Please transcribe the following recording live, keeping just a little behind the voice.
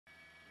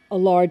A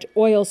large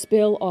oil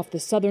spill off the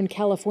Southern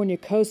California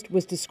coast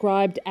was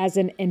described as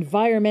an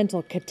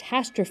environmental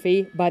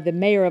catastrophe by the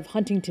mayor of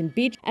Huntington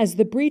Beach as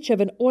the breach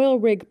of an oil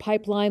rig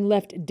pipeline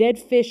left dead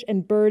fish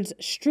and birds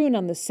strewn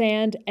on the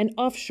sand and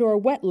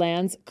offshore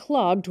wetlands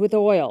clogged with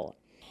oil.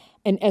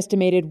 An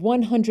estimated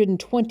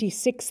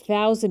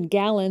 126,000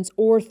 gallons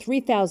or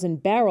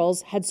 3,000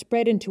 barrels had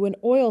spread into an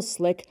oil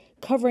slick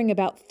covering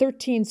about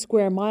 13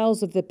 square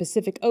miles of the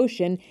Pacific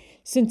Ocean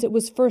since it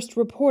was first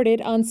reported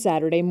on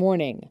Saturday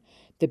morning.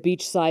 The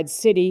beachside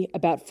city,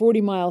 about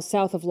 40 miles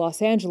south of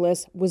Los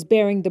Angeles, was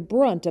bearing the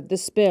brunt of the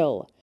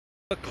spill.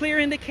 A clear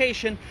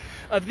indication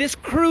of this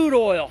crude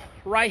oil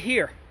right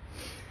here.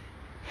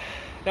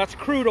 That's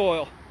crude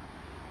oil.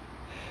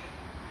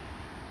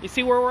 You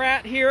see where we're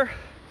at here?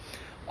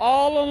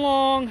 All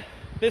along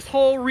this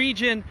whole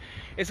region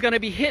is going to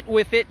be hit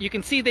with it. You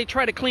can see they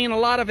try to clean a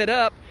lot of it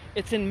up.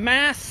 It's in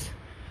mass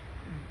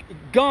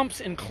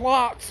gumps and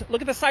clots.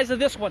 Look at the size of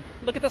this one.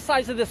 Look at the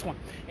size of this one.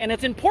 And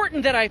it's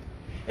important that I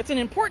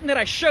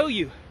show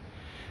you,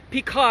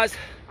 because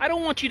I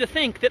don't want you to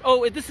think that,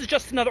 oh, this is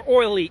just another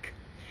oil leak.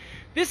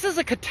 This is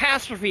a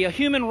catastrophe, a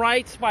human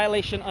rights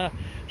violation, a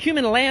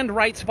human land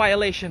rights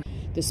violation.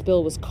 The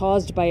spill was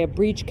caused by a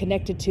breach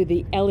connected to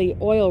the Ellie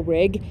oil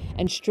rig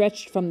and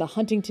stretched from the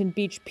Huntington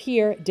Beach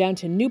pier down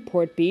to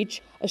Newport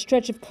Beach, a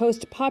stretch of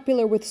coast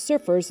popular with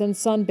surfers and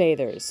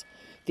sunbathers.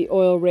 The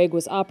oil rig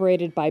was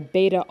operated by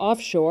Beta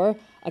Offshore,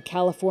 a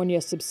California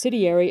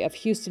subsidiary of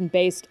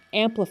Houston-based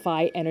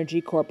Amplify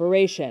Energy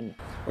Corporation.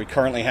 We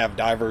currently have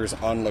divers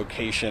on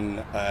location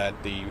at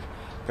the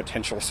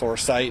potential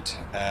source site.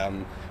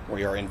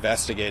 We are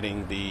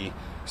investigating the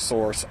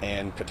source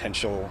and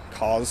potential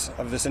cause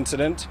of this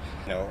incident.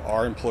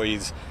 Our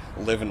employees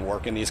live and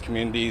work in these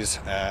communities,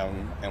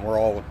 and we're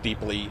all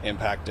deeply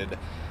impacted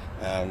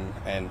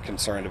and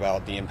concerned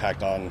about the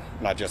impact on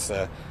not just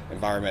the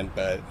environment,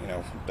 but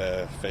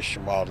the fish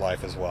and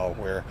wildlife as well.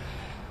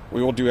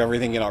 We will do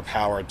everything in our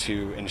power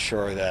to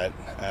ensure that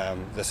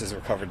this is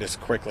recovered as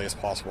quickly as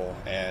possible,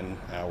 and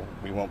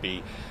we won't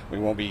be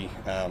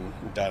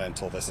done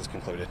until this is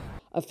concluded.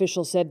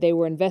 Officials said they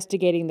were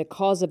investigating the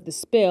cause of the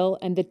spill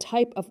and the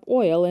type of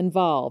oil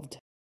involved.